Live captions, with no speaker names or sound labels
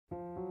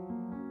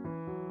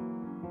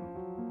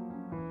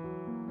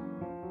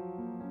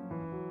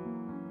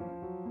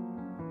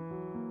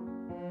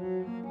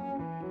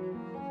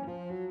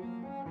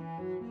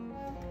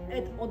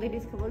Այդ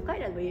օդելիսկը որ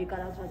կար այդ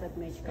երկարացված այդ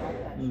մեջ կար։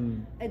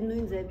 Այդ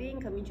նույն ձևի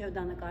ինքը մինչև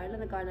դա նկարել է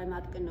մի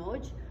հատ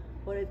կնոջ,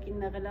 որ այդ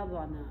կինն եղել է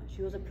բանը,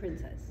 she was a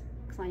princess,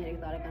 23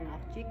 տարեկան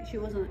աղջիկ, she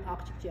was an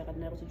աղջիկ եղել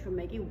ներողություն, որ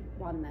մեկի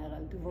one-ն է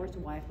եղել, divorced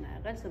wife-ն է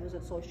եղել, so it was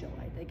a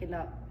socialite, եկել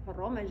է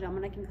հռոմ, այդ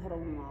ժամանակ ինքը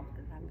հռոմում է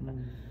ապրել։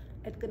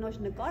 Այդ կնոջ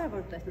նկարը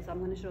որ տեսնես, I'm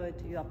gonna show it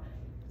to you,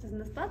 ասես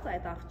նստած է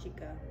այդ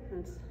աղջիկը,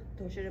 հենց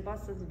դոշերը բաց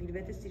ասես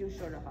վիլվետի սիրուն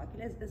շորը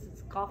հագել, այս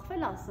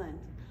կախվել ասենց,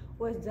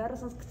 ու այս ձեռը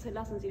ասես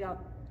գցել ասենց իր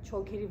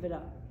չոքերի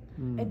վրա։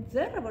 Այդ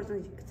ձեռը որ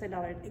ասենց գցել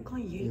արել,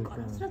 այնքան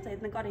երկարացրած է,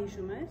 այդ նկարը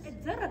հիշում ես։ Այդ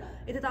ձեռը,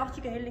 այդ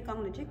աղջիկը հելնի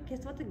կանգնել չէ,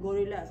 քեստված է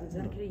գորիլա ասենց,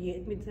 ձեռքերը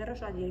մի ձեռը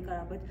շատ երկար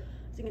է, բայց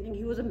ասենք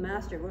he was a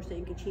master, որ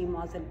ասենք չի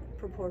իմացել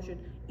proportion։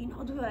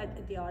 Ինքնու է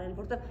այդ արել,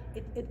 որտեղ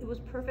it was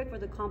perfect for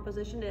the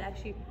composition, it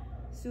actually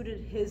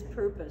suited his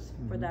purpose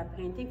for that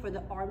painting, for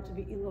the arm to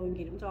be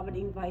elongated, so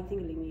ավելի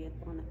inviting լինի այդ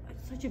բանը։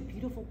 It's such a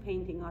beautiful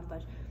painting,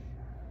 Արտաշ։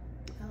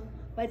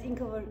 Բայց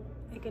ինքը որ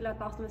եկել է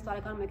 16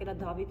 տարեկանում եկել է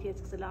Դավիթի հետ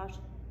սկսել է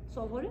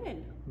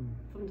սովորել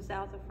from the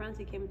south of France.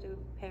 He came to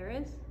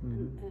Paris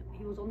and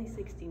he was only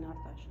 16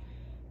 Արտաշ.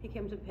 He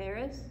came to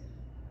Paris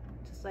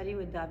to study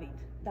with David.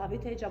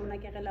 David այդ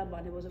ժամանակ եղել է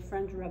բան, he was a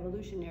French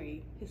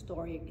revolutionary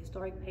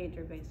historic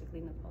painter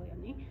basically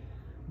Napoleoni.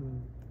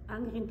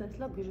 Անգրին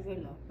տեսլա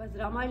գժվել է, բայց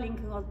դրա համար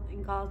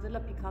ինքը ազդել է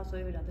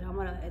Picasso-ի վրա, դրա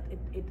համար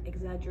it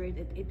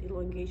exaggerated, it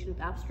elongation,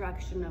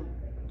 abstraction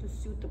to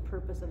suit the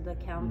purpose of the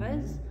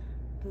canvas.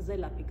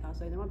 Դզել է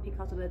Picasso-ի, դրա համար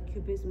Picasso-ը այդ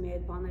cubism-ի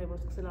այդ բաները որ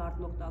սկսել է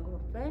արտն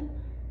օգտագործել,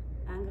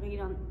 անգրին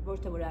իրան ոչ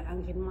թե որ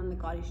անգրին ման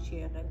նկարիչ չի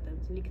եղել,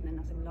 տենց լիքն են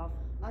ասենք լավ։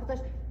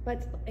 Արտաշ,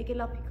 բայց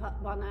եկել է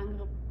բանը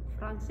անգր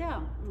Ֆրանսիա,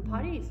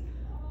 Փարիզ,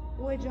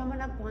 ու այդ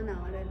ժամանակ բան է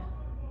արել։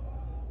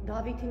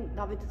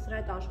 Դավիթը սրա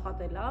հետ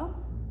աշխատել է,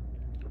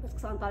 բայց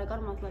 20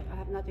 տարեկանում ասել I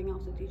have nothing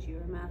else to teach you,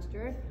 you're a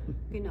master։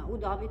 Գնա, ու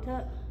Դավիթը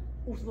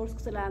որ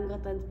սկսել է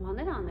անգր տենց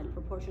բաներ անել,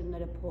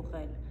 proportion-ները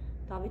փոխել։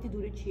 David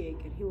դուրը չի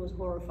եկել, he was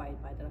horrified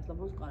by that, ասla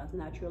ոնց կարած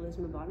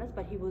naturalism բանից,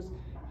 but he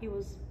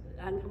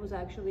was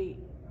actually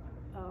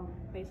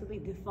basically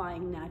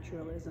defying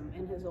naturalism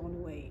in his own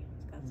way.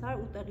 Սկացար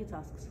ուտեղից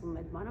է սկսվում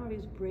այդ բանը, որ he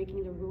was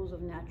breaking the rules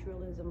of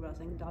naturalism, որ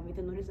ասենք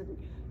Դավիթը նորից այդ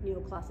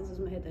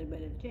neoclassicism-ը հետ էր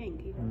բերել, չէինք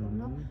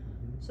իրականում,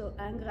 so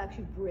anger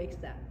actually breaks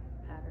that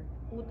pattern.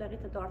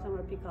 Ուտեղից հետո արդեն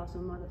որ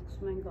Picasso-ը ման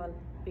սկսում են գալ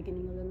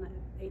beginning of the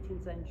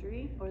 18th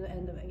century or the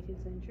end of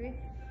 18th century,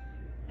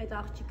 այդ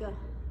աղջիկը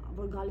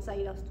որ գալիս է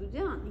իր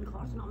ստուդիան, ինքը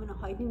արդեն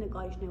ամենահայտնի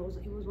նկարիչն է,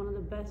 he was one of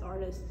the best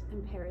artists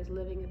in Paris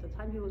living at the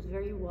time, he was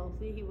very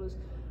wealthy, he was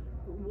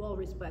well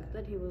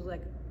respected, he was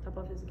like top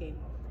of his game.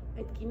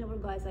 Այդ կինը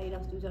որ գալիս է իր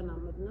ստուդիան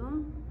ամտնում,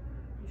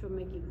 ինչ-որ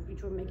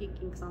մեկի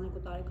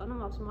 22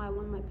 տարեկանում, ասում է I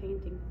want my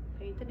painting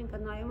painted,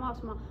 ինքը նայում է,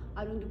 ասում է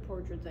I don't do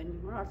portraits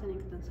anymore, արդեն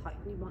ինքը տենց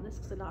հայտնի բան է,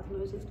 սկսել արդեն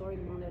նույնիսկ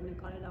historic բաներ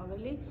նկարել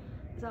ավելի,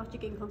 այս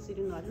աղջիկը ինքան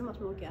սիրուն արել,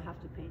 ասում է okay I have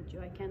to paint you,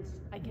 I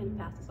can't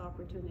pass this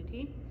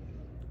opportunity.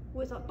 Ու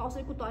այս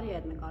 12 տարի է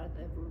այդ նկարը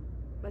տևում,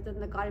 բայց այդ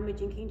նկարի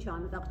մեջ ինքը ինչ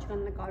անում,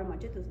 աղջիկան նկարում է,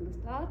 չէ՞, դες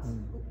նստած,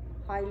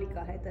 հայլի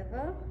կա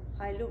հետևը,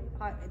 հայլու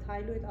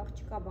այդ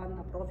աղջիկա բանն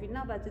է, պրոֆիլն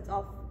է, բայց it's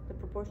off, the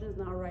proportion is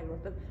not right,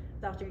 որտեղ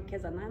աղջիկը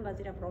քեզ է նայում,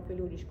 բայց իր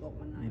պրոֆիլը ուրիշ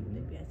կողմը նայում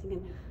դեպի,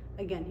 այսինքն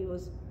again he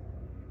was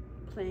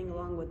playing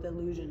along with the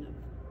illusion of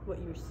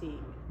what you're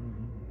seeing.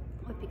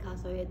 Ու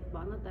Picasso-ի այդ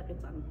բանը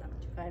տեղից անում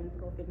աղջիկային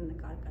պրոֆիլը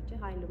նկար կա, չէ՞,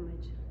 հայլու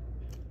մեջ։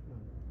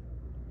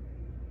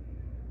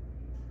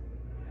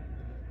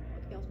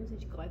 Ասում ես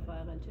ինչ կայֆ ա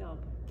եղել չէ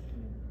ապ։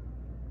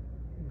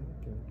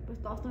 Բայց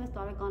 16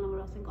 տարեկանում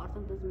որ ասենք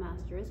արդեն դες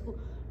master is, ու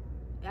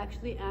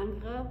actually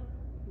Ingres,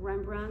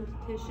 Rembrandt,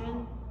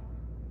 Titian,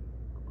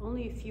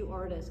 only a few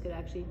artists could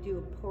actually do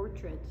a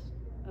portrait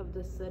of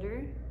the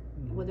sitter,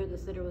 whether the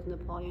sitter was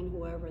Napoleon,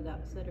 whoever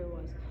that sitter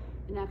was,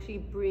 and actually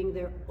bring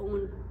their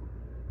own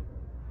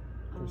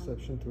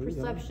perception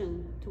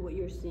to what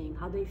you're seeing,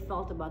 how they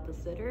felt about the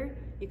sitter.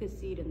 You could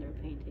see it in their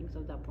paintings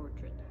of that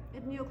portrait.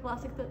 It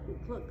neoclassical,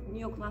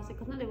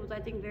 it was I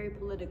think very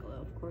political,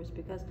 of course,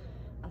 because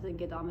I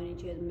think you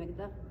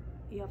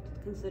have to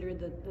consider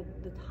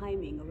the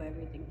timing of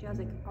everything. Just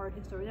like art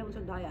historian, was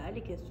I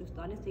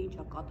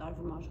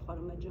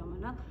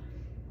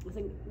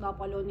think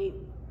Napoleon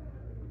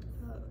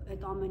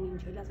այդ ամեն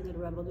ինչ էլ ասենք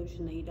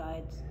revolution-ը իր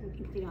այդ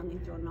ինքնիրան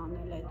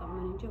ինտրոնանել այդ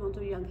ամեն ինչը ոնց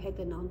որ իրանք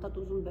հետ են անդադ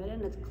ուզում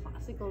բերեն այդ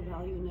classical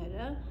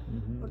value-ները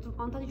որտեղ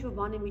անդադ ինչ-որ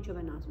բանի միջով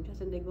են ասում չէ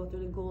ասենք they go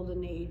through the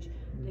golden age,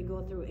 they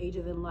go through age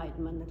of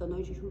enlightenment, հետո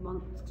նույնիսկ ինչ-որ բան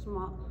սկսում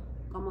է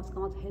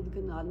կամաց հետ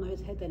գնալ,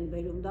 նույնիսկ հետ են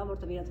բերում դա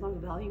որտեղ իրաց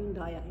համար value-ն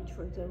դա է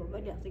ինչ-որ ձևով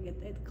էլի ասենք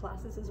այդ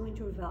classicism-ը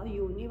ինչ-որ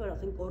value ունի որ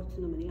ասենք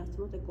կորցնում են իրաց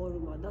համար թե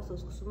կորում է դա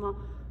սկսում է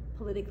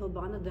political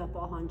բանը դա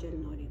պահանջել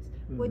նորից։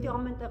 Ու դա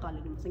ամեն տեղ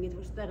ալին, ասենք եթե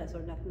որ ստեղ ես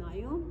օրինակ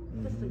նայում,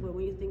 this is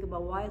when you think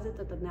about why is it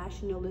that the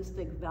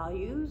nationalistic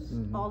values,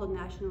 all the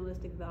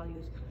nationalistic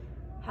values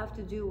have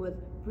to do with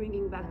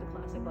bringing back the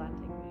classical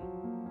antiquity.